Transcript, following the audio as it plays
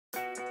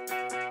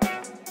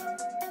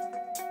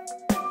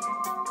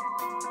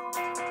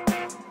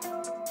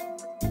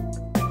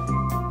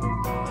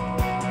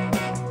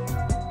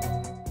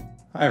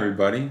Hi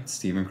everybody, it's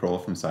Stephen Kroll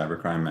from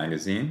Cybercrime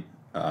Magazine.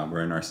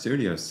 We're in our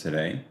studios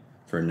today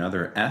for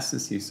another Ask the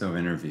CISO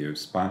interview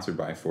sponsored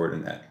by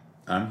Fortinet.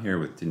 I'm here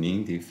with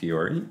Deneen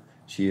DeFiore.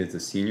 She is the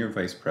Senior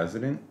Vice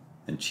President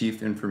and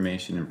Chief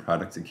Information and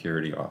Product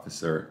Security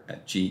Officer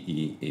at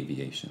GE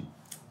Aviation.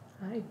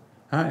 Hi.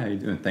 Hi, how you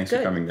doing? Thanks Good.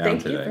 for coming down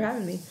Thank today. Thank you for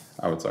having me.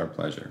 Oh, it's our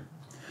pleasure.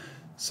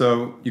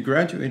 So you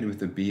graduated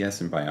with a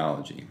BS in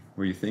biology.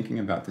 Were you thinking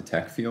about the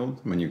tech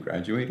field when you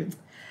graduated?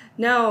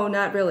 No,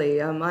 not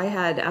really. I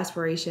had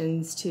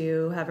aspirations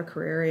to have a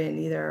career in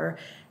either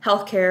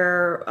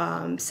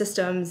healthcare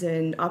systems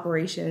and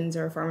operations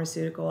or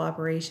pharmaceutical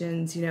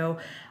operations.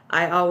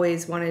 I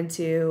always wanted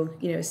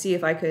to, see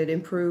if I could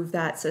improve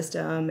that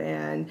system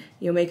and,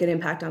 make an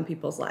impact on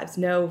people's lives.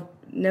 No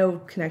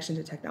connection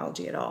to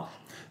technology at all.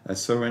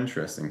 That's so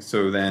interesting.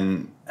 So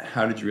then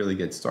how did you really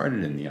get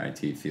started in the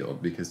IT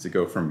field? Because to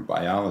go from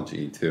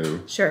biology to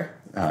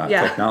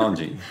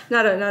technology.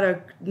 Not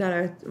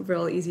a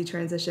real easy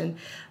transition.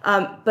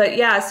 But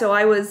yeah, so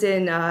I was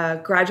in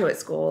graduate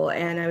school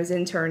and I was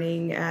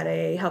interning at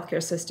a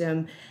healthcare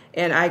system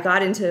and I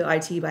got into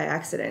IT by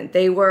accident.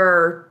 They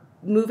were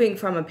moving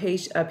from a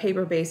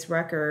paper-based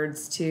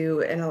records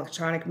to an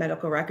electronic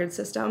medical record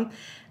system.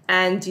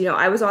 And,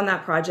 I was on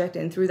that project,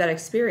 and through that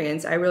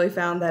experience, I really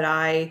found that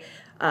I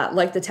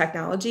liked the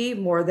technology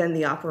more than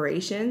the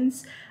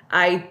operations.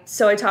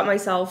 So I taught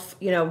myself,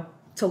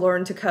 to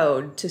learn to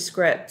code, to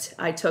script.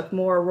 I took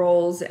more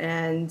roles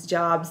and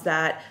jobs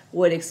that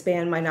would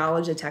expand my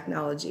knowledge of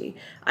technology.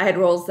 I had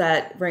roles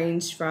that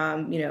ranged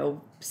from,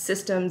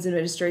 systems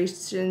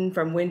administration,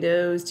 from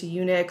Windows to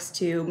Unix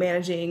to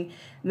managing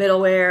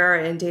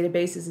middleware and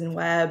databases and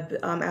web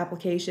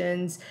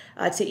applications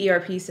to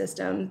ERP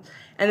systems.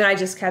 And then I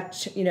just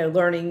kept,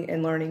 learning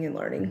and learning and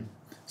learning.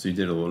 So you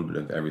did a little bit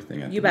of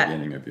everything at the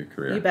beginning of your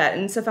career. You bet.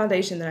 And it's a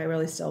foundation that I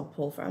really still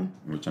pull from.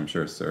 Which I'm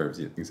sure serves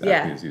you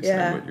exactly as you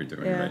said what you're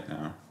doing right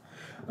now.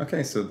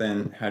 Okay, so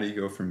then how do you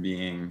go from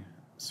being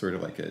sort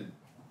of like a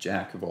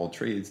jack of all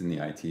trades in the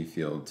IT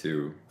field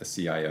to a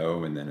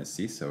CIO and then a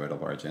CISO at a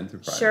large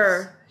enterprise?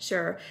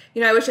 Sure.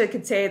 I wish I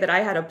could say that I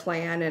had a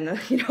plan and,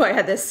 I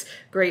had this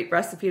great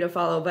recipe to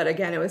follow, but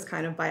again, it was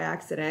kind of by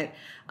accident.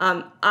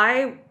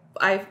 I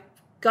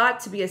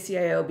got to be a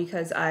CIO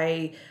because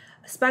I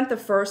spent the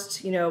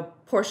first,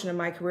 portion of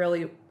my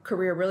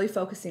career really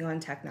focusing on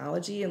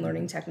technology and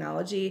learning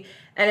technology.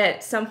 And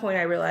at some point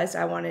I realized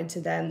I wanted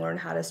to then learn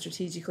how to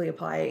strategically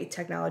apply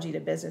technology to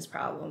business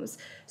problems.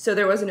 So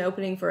there was an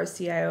opening for a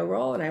CIO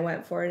role and I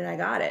went for it and I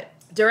got it.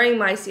 During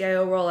my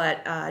CIO role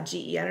at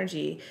GE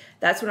Energy,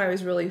 that's when I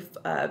was really,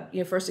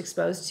 first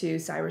exposed to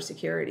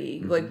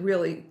cybersecurity, like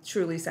really,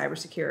 truly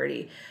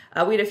cybersecurity.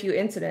 We had a few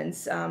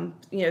incidents,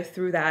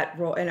 through that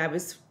role, and I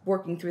was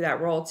working through that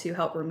role to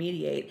help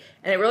remediate.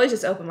 And it really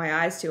just opened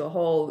my eyes to a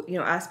whole,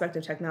 aspect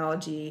of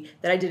technology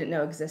that I didn't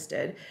know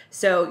existed.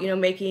 So,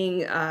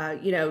 making,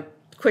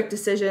 quick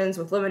decisions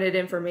with limited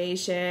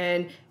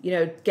information,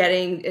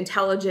 getting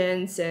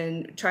intelligence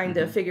and trying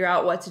to figure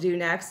out what to do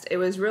next. It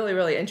was really,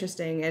 really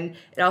interesting. And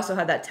it also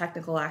had that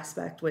technical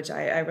aspect, which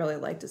I really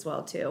liked as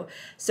well, too.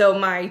 So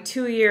my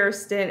 2-year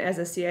stint as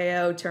a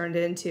CIO turned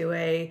into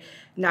a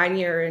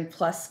 9-year and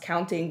plus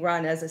counting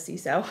run as a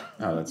CISO.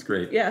 Oh, that's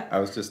great. Yeah. I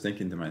was just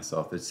thinking to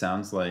myself, it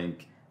sounds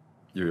like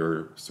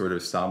you're sort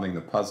of solving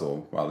the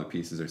puzzle while the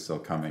pieces are still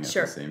coming at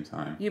the same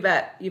time. You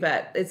bet.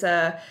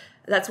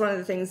 That's one of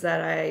the things that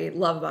I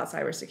love about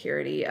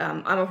cybersecurity.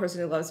 I'm a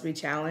person who loves to be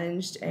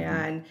challenged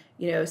and,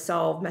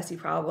 solve messy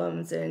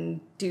problems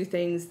and do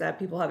things that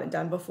people haven't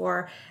done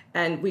before.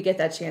 And we get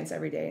that chance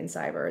every day in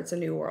cyber. It's a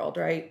new world,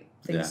 right?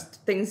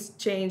 Things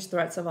change,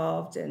 threats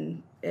evolved,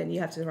 and you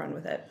have to run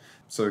with it.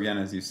 So again,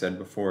 as you said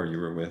before, you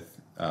were with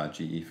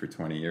GE for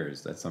 20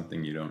 years. That's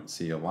something you don't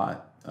see a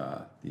lot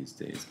these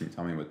days. Can you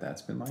tell me what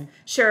that's been like?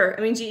 Sure.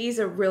 I mean, GE is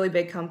a really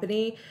big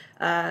company.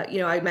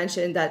 I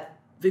mentioned that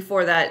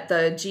before that,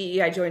 the GE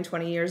I joined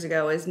 20 years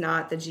ago is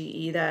not the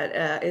GE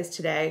that is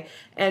today.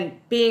 And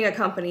being a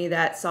company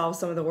that solves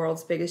some of the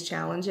world's biggest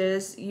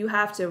challenges,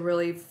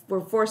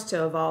 we're forced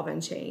to evolve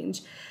and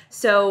change.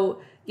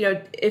 So,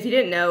 if you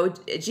didn't know,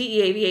 GE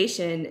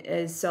Aviation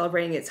is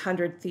celebrating its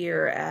 100th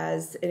year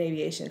as an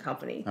aviation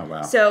company. Oh,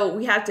 wow. So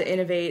we have to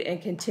innovate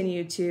and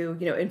continue to,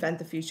 invent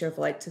the future of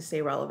flight to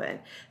stay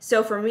relevant.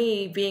 So for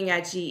me, being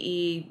at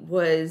GE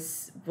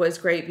was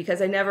great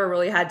because I never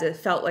really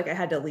felt like I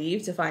had to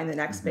leave to find the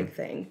next big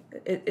thing.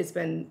 It's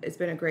been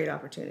a great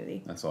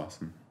opportunity. That's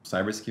awesome.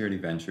 Cybersecurity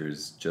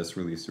Ventures just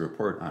released a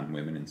report on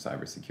women in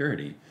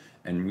cybersecurity,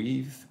 and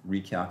we've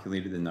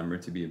recalculated the number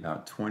to be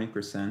about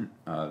 20%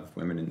 of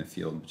women in the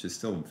field, which is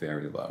still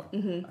very low.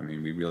 I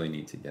mean, we really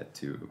need to get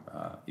to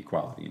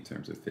equality in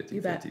terms of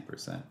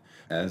 50%.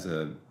 As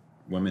a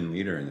woman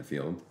leader in the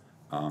field,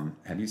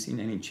 have you seen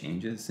any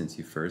changes since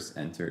you first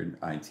entered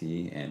IT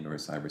and or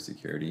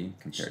cybersecurity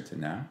compared to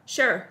now?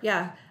 Sure,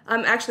 yeah.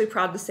 I'm actually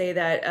proud to say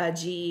that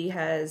GE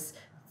has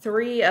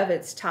 3 of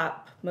its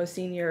top most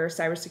senior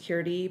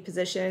cybersecurity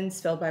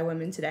positions filled by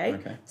women today.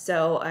 Okay.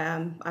 So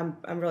I'm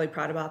really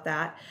proud about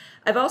that.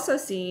 I've also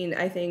seen,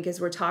 I think,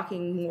 as we're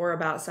talking more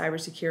about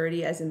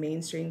cybersecurity as a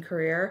mainstream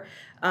career,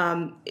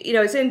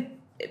 it's in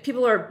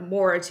people are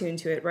more attuned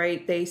to it,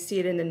 right? They see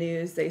it in the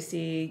news, they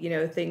see,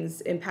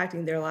 things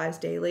impacting their lives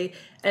daily,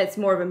 and it's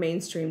more of a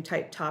mainstream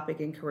type topic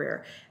in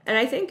career. And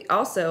I think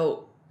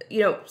also,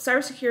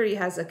 cybersecurity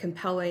has a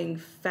compelling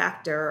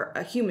factor,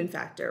 a human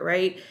factor,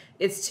 right?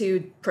 It's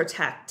to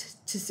protect,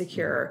 to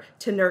secure,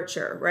 to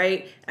nurture,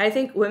 right? And I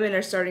think women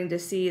are starting to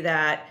see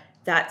that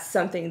that's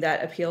something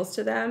that appeals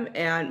to them,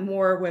 and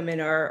more women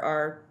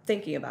are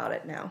thinking about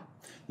it now.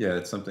 Yeah,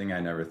 it's something I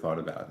never thought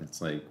about.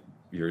 It's like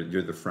you're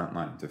the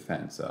frontline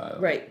defense,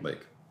 right?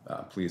 Like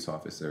police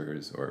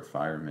officers or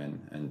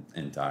firemen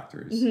and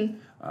doctors.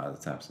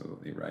 That's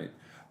absolutely right.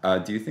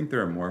 Do you think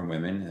there are more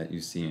women that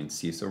you see in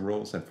CISO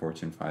roles at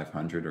Fortune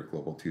 500 or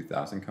Global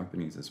 2000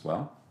 companies as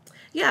well?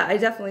 Yeah, I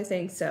definitely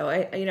think so.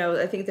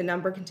 I think the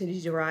number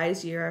continues to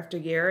rise year after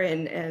year,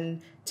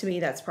 and to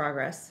me, that's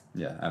progress.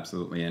 Yeah,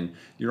 absolutely. And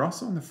you're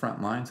also on the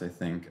front lines, I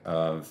think,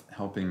 of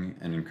helping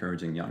and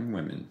encouraging young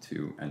women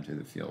to enter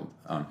the field.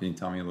 Can you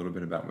tell me a little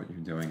bit about what you're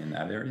doing in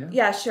that area?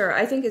 Yeah, sure.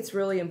 I think it's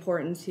really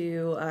important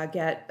to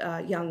get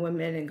young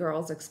women and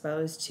girls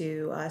exposed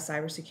to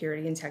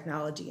cybersecurity and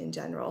technology in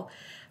general.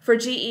 For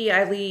GE,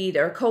 I lead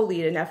or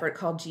co-lead an effort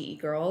called GE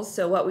Girls.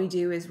 So what we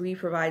do is we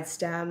provide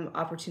STEM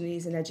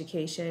opportunities and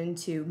education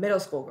to middle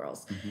school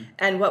girls.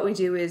 And what we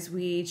do is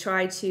we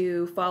try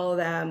to follow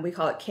them. We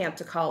call it Camp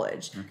to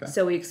College. Okay.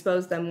 So we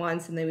expose them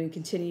once, and then we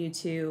continue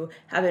to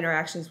have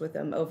interactions with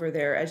them over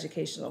their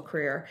educational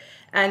career.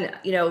 And,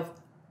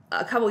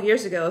 a couple of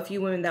years ago, a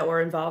few women that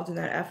were involved in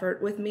that effort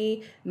with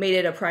me made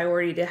it a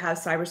priority to have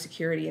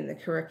cybersecurity in the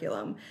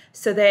curriculum.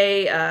 So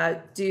they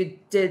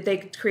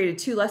created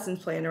 2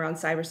 lessons planned around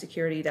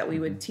cybersecurity that we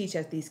would teach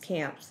at these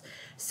camps.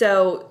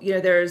 So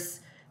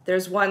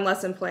there's one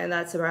lesson plan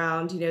that's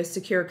around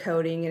secure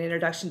coding and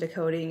introduction to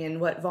coding and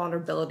what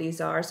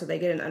vulnerabilities are, so they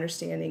get an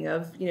understanding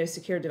of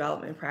secure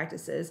development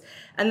practices.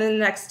 And then the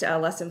next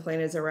lesson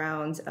plan is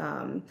around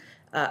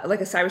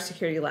like a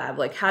cybersecurity lab,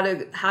 like how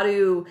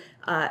to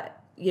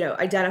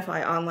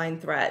identify online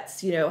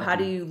threats, how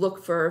do you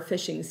look for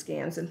phishing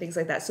scams and things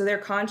like that. So they're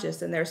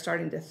conscious and they're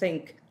starting to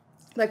think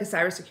like a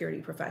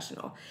cybersecurity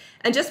professional.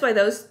 And just by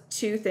those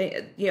 2 things,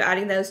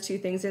 adding those 2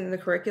 things into the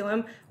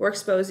curriculum, we're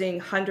exposing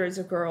hundreds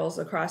of girls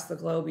across the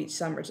globe each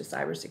summer to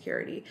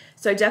cybersecurity.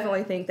 So I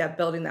definitely think that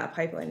building that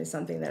pipeline is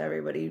something that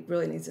everybody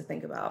really needs to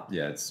think about.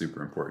 Yeah, it's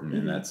super important.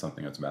 And that's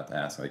something I was about to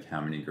ask, like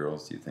how many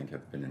girls do you think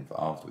have been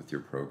involved with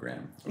your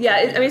program? Yeah,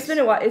 it's been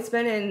a while. It's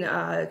been in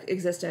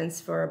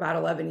existence for about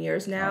 11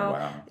 years now. Oh,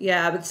 wow.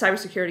 Yeah, but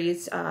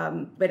cybersecurity's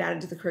been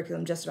added to the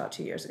curriculum just about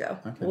 2 years ago.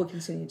 Okay. We'll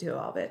continue to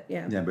evolve it.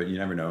 Yeah. Yeah, but you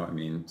never know. I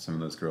mean, some of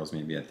those girls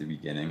maybe at the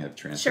beginning have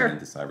transferred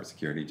into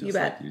cybersecurity just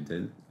like you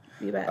did.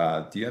 You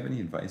bet. Do you have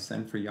any advice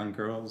then for young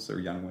girls or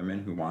young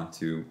women who want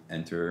to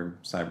enter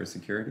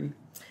cybersecurity?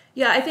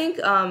 Yeah, I think,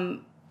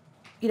 one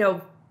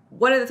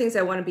of the things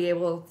I want to be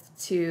able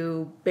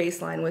to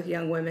baseline with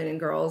young women and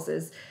girls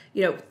is,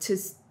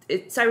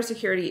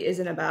 cybersecurity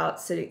isn't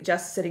about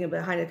sitting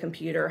behind a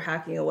computer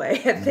hacking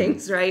away at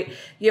things, right?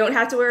 You don't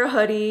have to wear a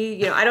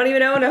hoodie. I don't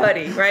even own a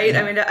hoodie, right?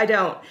 I mean, I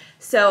don't.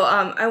 So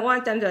I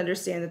want them to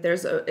understand that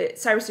there's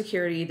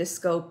cybersecurity. The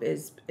scope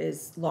is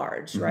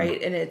large, right?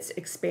 And it's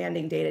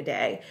expanding day to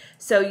day.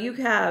 So you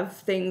have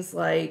things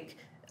like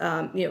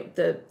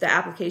the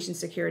application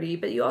security,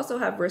 but you also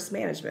have risk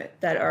management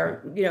that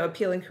are,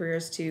 appealing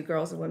careers to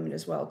girls and women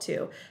as well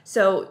too.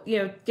 So,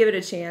 give it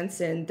a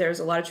chance, and there's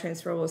a lot of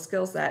transferable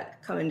skills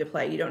that come into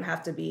play. You don't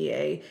have to be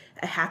a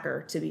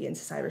hacker to be into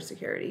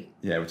cybersecurity.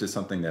 Yeah, which is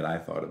something that I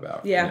thought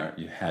about. Yeah.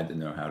 You had to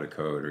know how to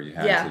code, or you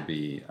had to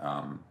be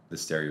the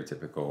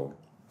stereotypical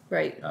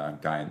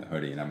guy in the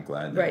hoodie, and I'm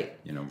glad that,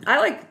 I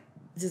like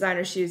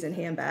designer shoes and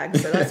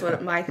handbags, so that's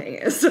what my thing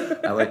is.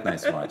 I like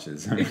nice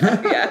watches.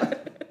 Yeah.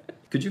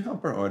 Could you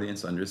help our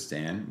audience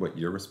understand what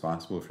you're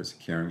responsible for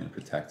securing and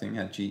protecting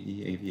at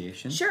GE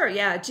Aviation? Sure,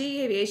 yeah. GE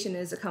Aviation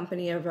is a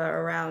company of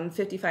around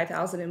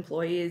 55,000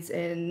 employees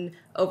in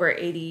over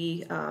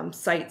 80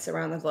 sites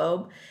around the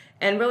globe.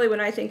 And really,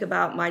 when I think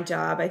about my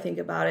job, I think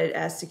about it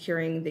as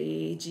securing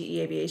the GE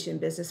Aviation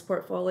business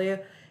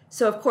portfolio.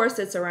 So, of course,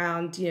 it's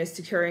around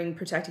securing,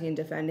 protecting, and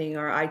defending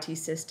our IT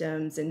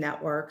systems and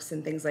networks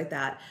and things like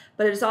that.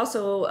 But it's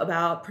also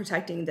about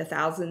protecting the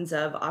thousands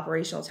of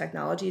operational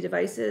technology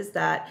devices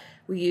that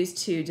we use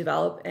to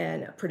develop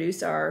and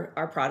produce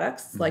our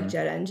products, like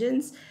jet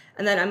engines.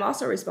 And then I'm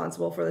also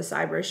responsible for the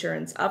cyber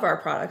assurance of our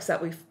products that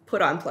we've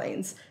put on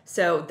planes.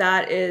 So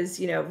that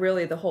is,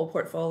 really the whole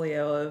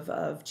portfolio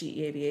of GE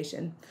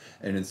Aviation.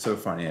 And it's so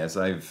funny, as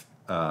I've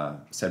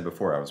said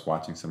before, I was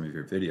watching some of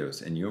your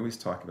videos, and you always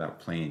talk about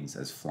planes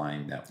as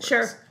flying networks.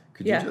 Sure.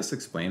 Could you just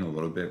explain a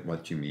little bit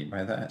what you mean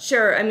by that?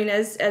 Sure. I mean,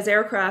 as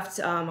aircraft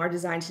are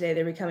designed today,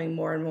 they're becoming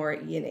more and more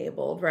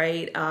E-enabled,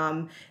 right?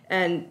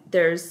 And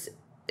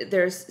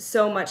there's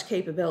so much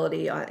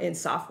capability in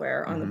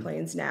software on the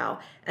planes now,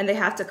 and they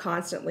have to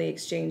constantly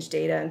exchange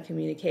data and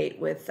communicate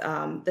with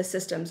the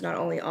systems not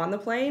only on the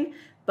plane,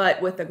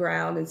 but with the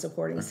ground and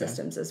supporting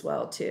systems as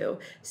well too.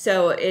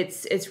 So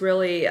it's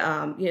really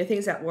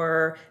things that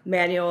were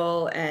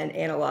manual and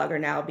analog are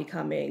now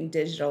becoming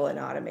digital and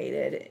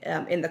automated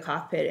in the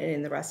cockpit and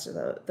in the rest of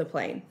the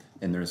plane.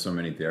 And there's so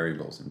many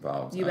variables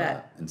involved. You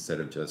bet. Instead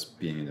of just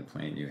being in the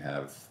plane, you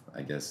have,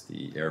 I guess,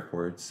 the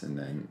airports and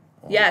then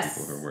all Yes.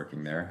 the people who are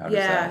working there. How does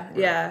that work?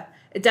 Yeah,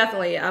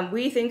 definitely.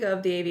 We think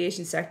of the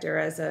aviation sector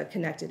as a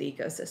connected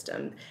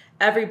ecosystem.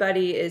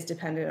 Everybody is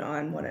dependent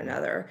on one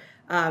another.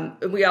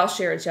 We all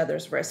share each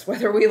other's risks,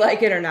 whether we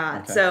like it or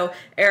not. Okay. So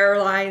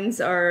airlines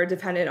are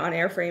dependent on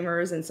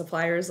airframers and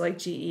suppliers like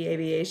GE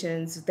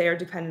Aviations. They're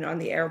dependent on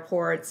the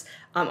airports.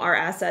 Our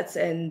assets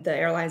and the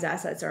airlines'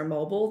 assets are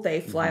mobile. They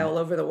fly all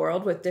over the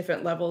world with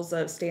different levels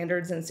of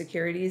standards and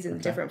securities in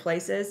different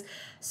places.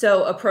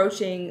 So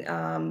approaching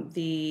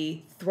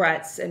the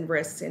threats and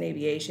risks in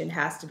aviation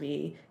has to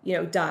be,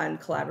 done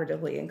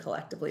collaboratively and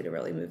collectively to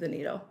really move the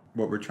needle.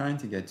 What we're trying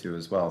to get to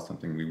as well,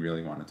 something we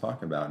really want to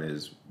talk about,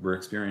 is we're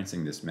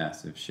experiencing this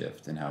massive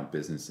shift in how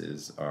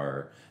businesses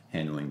are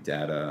handling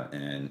data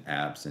and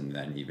apps and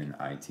then even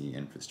IT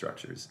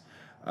infrastructures.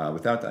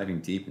 Without diving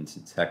deep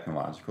into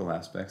technological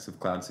aspects of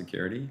cloud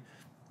security,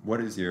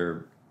 what is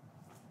your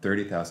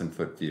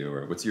 30,000-foot view,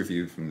 or what's your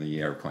view from the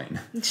airplane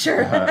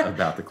Sure.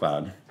 about the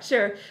cloud?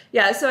 Sure.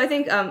 Yeah, so I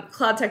think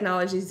cloud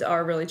technologies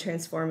are really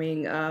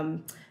transforming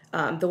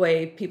the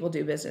way people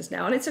do business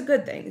now, and it's a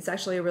good thing. It's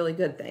actually a really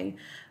good thing.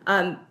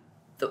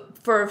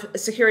 For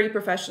security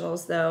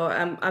professionals, though,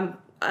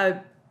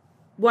 I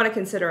want to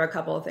consider a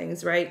couple of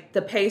things, right?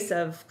 The pace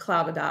of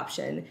cloud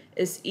adoption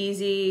is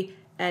easy,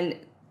 and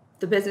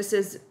the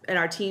businesses and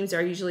our teams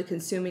are usually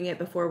consuming it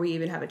before we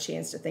even have a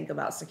chance to think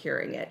about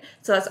securing it.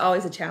 So that's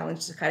always a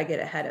challenge to kind of get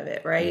ahead of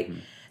it, right? Mm-hmm.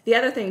 The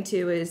other thing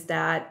too is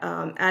that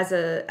as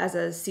a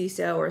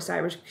CISO or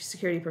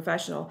cybersecurity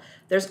professional,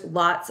 there's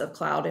lots of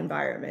cloud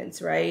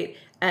environments, right?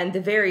 And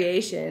the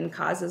variation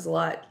causes a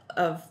lot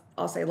of,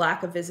 I'll say,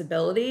 lack of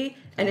visibility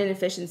and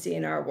inefficiency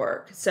in our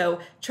work. So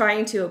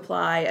trying to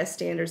apply a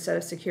standard set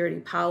of security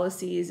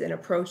policies and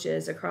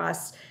approaches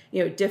across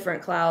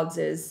different clouds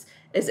is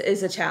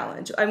a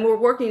challenge. And we're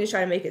working to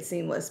try to make it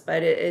seamless,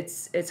 but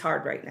it's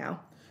hard right now.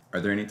 Are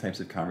there any types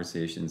of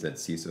conversations that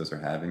CISOs are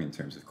having in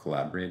terms of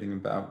collaborating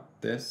about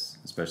this,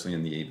 especially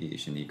in the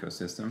aviation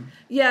ecosystem?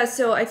 Yeah,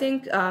 so I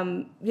think,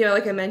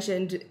 like I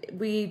mentioned,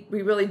 we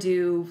really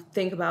do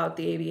think about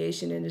the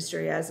aviation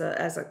industry as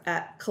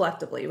a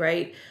collectively,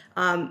 right?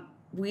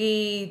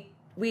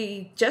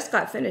 We just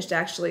got finished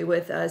actually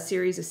with a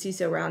series of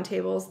CISO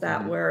roundtables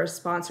that were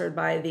sponsored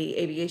by the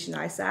Aviation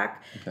ISAC.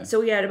 Okay. So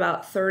we had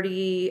about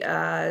 30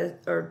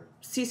 or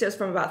CISOs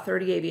from about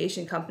 30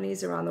 aviation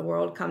companies around the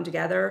world come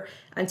together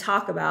and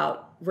talk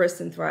about risks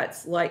and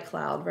threats like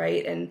cloud,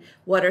 right? And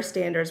what are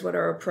standards, what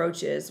are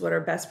approaches, what are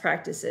best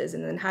practices,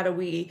 and then how do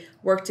we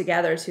work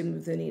together to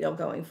move the needle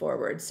going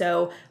forward?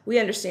 So we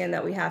understand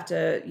that we have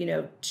to,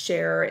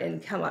 share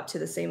and come up to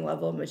the same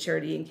level of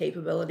maturity and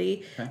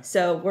capability. Okay.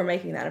 So we're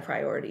making that a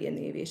priority in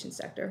the aviation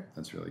sector.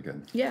 That's really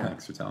good. Yeah.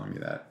 Thanks for telling me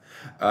that.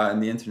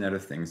 And the Internet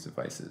of Things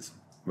devices.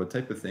 What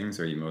type of things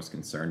are you most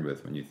concerned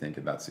with when you think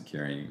about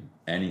securing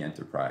any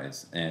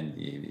enterprise and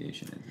the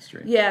aviation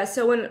industry? Yeah,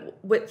 so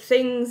with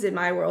things in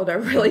my world are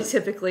really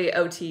typically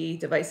OT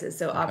devices,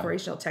 so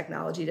operational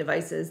technology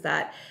devices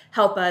that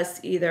help us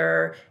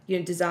either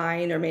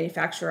design or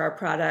manufacture our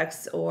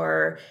products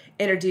or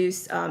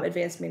introduce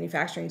advanced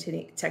manufacturing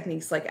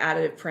techniques like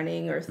additive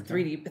printing or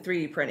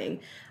 3D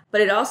printing.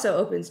 But it also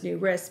opens new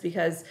risks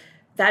because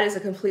that is a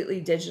completely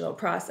digital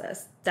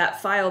process.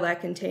 That file that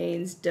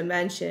contains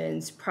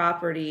dimensions,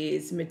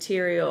 properties,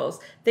 materials,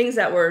 things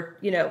that were,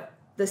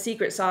 the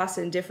secret sauce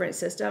in different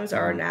systems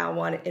are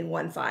now in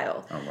one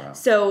file. Oh, wow.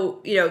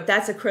 So,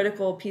 that's a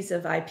critical piece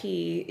of IP,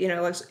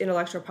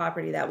 intellectual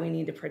property that we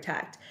need to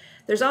protect.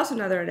 There's also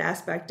another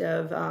aspect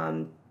of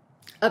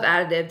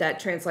additive that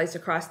translates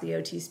across the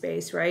OT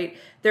space, right?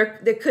 There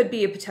could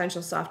be a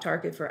potential soft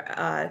target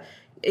for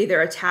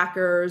either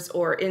attackers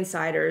or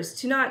insiders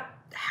to not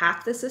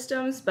hack the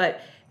systems,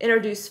 but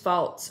introduce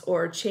faults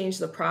or change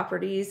the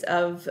properties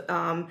of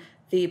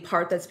the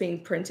part that's being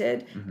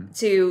printed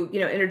to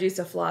introduce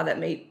a flaw that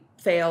may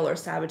fail or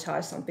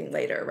sabotage something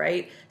later,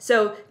 right?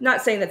 So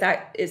not saying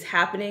that is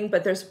happening,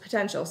 but there's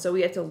potential. So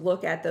we have to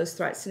look at those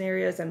threat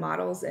scenarios and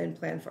models and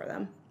plan for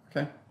them.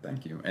 Okay,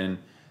 thank you. And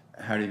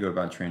how do you go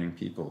about training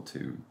people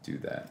to do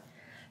that?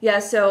 Yeah,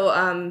 so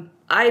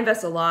I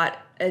invest a lot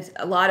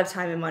of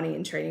time and money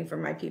in training for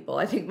my people.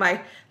 I think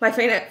my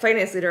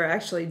finance leader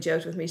actually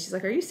joked with me. She's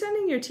like, "Are you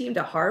sending your team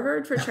to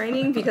Harvard for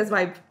training?" Because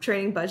my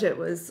training budget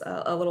was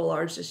a little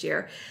large this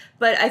year.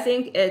 But I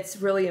think it's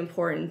really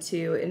important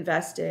to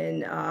invest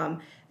in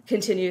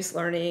continuous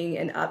learning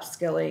and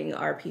upskilling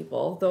our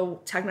people. Though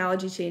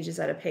technology changes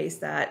at a pace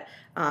that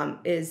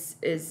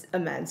is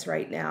immense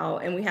right now,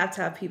 and we have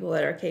to have people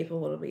that are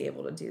capable to be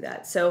able to do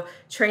that. So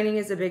training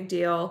is a big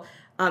deal.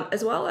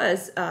 As well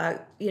as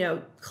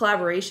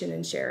collaboration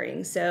and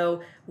sharing.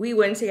 So we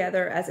win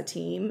together as a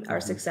team. Our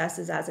success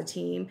is as a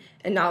team,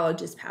 and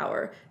knowledge is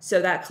power.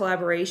 So that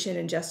collaboration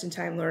and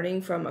just-in-time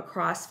learning from a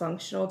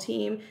cross-functional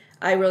team,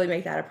 I really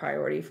make that a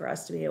priority for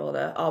us to be able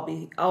to all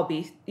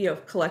be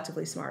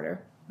collectively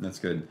smarter. That's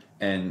good.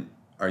 And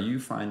are you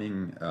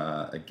finding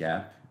a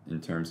gap in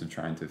terms of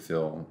trying to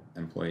fill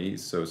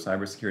employees? So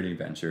Cybersecurity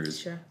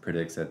Ventures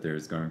predicts that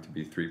there's going to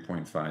be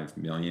 3.5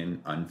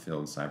 million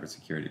unfilled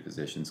cybersecurity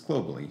positions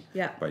globally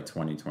by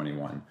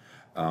 2021.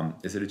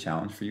 Is it a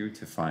challenge for you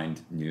to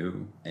find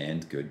new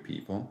and good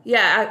people?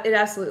 Yeah, it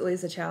absolutely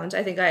is a challenge.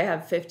 I think I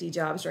have 50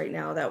 jobs right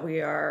now that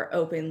we are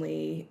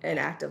openly and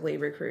actively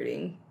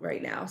recruiting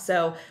right now.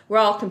 So we're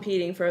all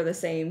competing for the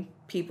same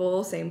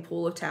people, same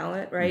pool of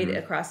talent, right,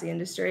 across the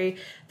industry.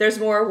 There's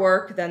more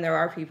work than there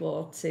are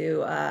people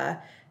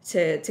to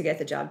get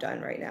the job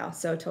done right now.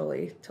 So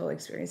totally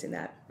experiencing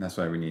that. That's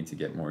why we need to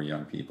get more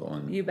young people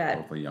and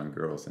hopefully young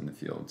girls in the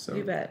field. So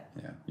you bet.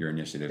 Yeah, your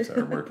initiatives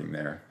are working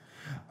there.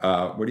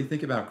 What do you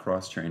think about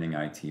cross-training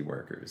IT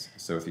workers?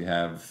 So if you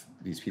have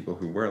these people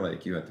who were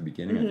like you at the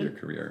beginning of your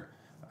career,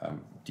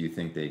 do you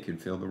think they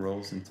could fill the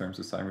roles in terms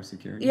of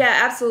cybersecurity? Yeah,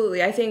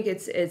 absolutely. I think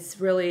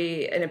it's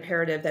really an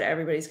imperative that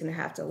everybody's going to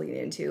have to lean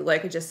into.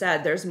 Like I just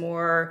said, there's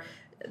more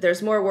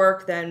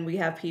work than we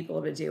have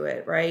people to do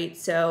it, right?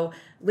 So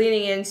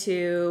leaning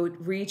into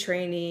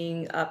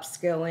retraining,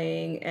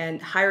 upskilling, and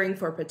hiring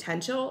for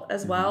potential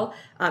as well,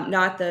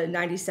 not the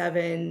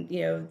 97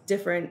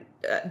 different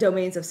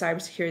domains of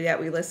cybersecurity that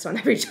we list on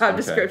every job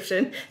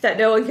description that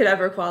no one could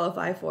ever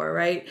qualify for,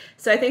 right?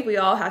 So I think we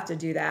all have to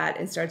do that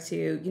and start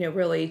to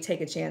really take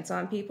a chance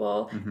on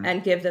people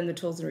and give them the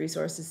tools and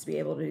resources to be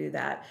able to do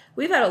that.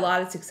 We've had a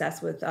lot of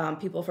success with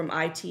people from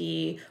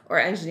IT or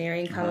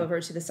engineering come over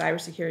to the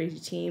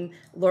cybersecurity team,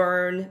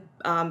 learn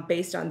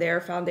based on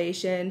their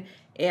foundation,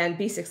 and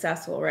be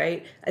successful,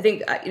 right? I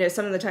think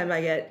some of the time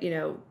I get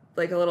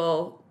like a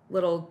little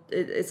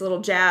it's a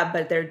little jab,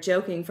 but they're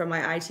joking from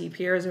my IT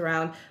peers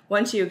around,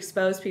 once you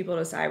expose people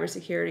to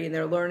cybersecurity and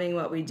they're learning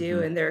what we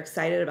do and they're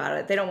excited about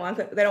it, they don't want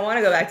to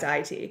go back to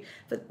IT,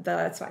 but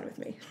that's fine with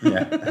me.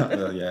 Yeah,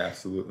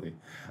 absolutely.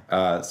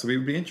 So we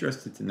would be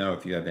interested to know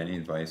if you have any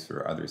advice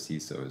for other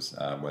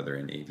CISOs, whether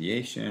in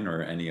aviation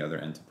or any other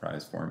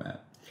enterprise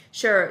format.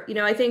 Sure.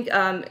 I think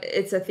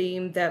it's a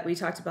theme that we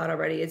talked about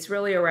already. It's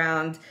really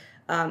around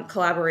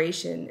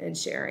collaboration and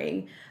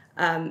sharing.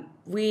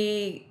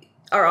 We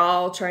are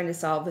all trying to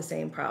solve the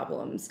same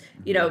problems.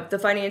 The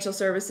financial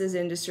services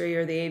industry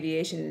or the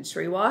aviation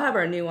industry, we all have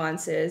our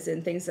nuances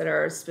and things that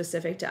are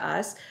specific to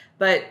us,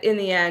 but in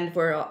the end,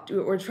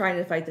 we're trying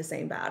to fight the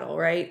same battle,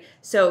 right?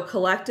 So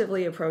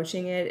collectively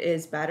approaching it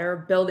is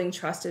better. Building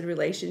trusted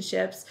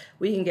relationships,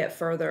 we can get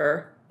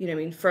further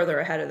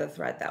ahead of the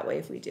threat that way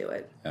if we do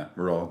it. Yeah,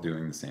 we're all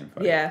doing the same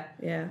fight.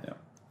 Yeah.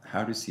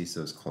 How do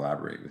CISOs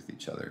collaborate with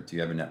each other? Do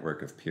you have a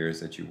network of peers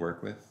that you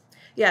work with?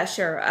 Yeah,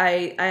 sure.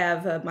 I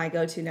have my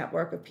go-to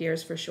network of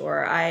peers for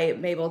sure.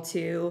 I'm able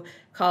to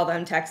call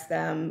them, text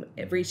them,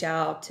 reach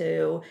out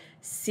to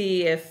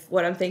see if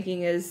what I'm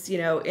thinking is,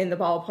 in the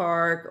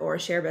ballpark, or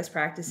share best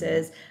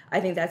practices. I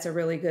think that's a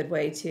really good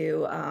way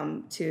to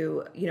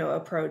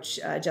approach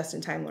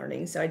just-in-time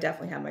learning. So I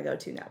definitely have my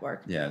go-to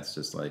network. Yeah, it's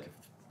just like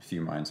few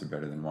minds are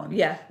better than one.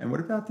 Yeah. And what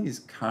about these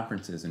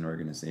conferences and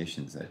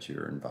organizations that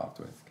you're involved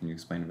with? Can you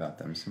explain about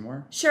them some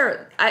more?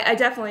 Sure. I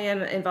definitely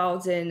am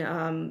involved in,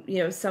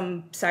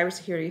 some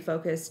cybersecurity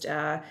focused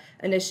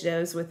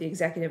initiatives with the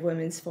Executive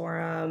Women's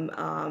Forum.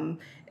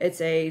 It's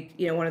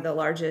one of the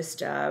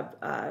largest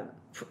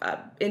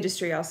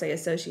industry, I'll say,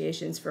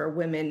 associations for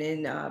women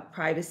in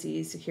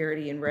privacy,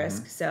 security, and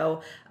risk.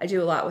 So I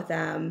do a lot with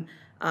them.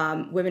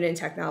 Women in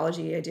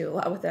technology, I do a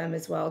lot with them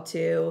as well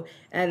too,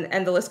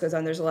 and the list goes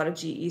on. There's a lot of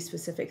GE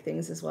specific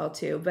things as well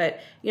too. But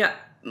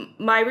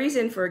my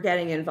reason for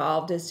getting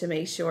involved is to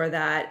make sure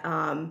that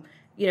I'm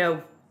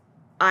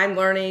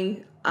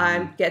learning,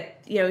 I'm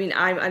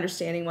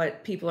understanding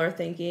what people are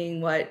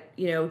thinking,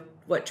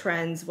 what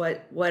trends,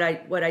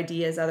 what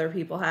ideas other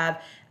people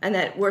have, and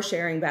that we're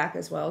sharing back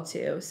as well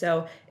too.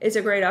 So it's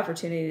a great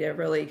opportunity to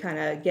really kind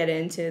of get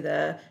into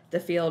the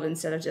field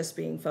instead of just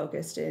being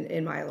focused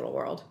in my little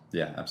world.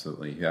 Yeah,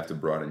 absolutely. You have to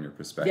broaden your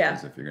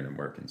perspectives if you're going to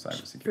work in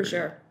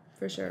cybersecurity.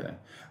 For sure. Okay.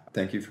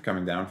 Thank you for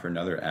coming down for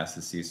another Ask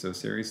the CISO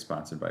series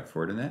sponsored by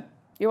Fortinet.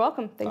 You're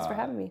welcome. Thanks for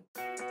having me.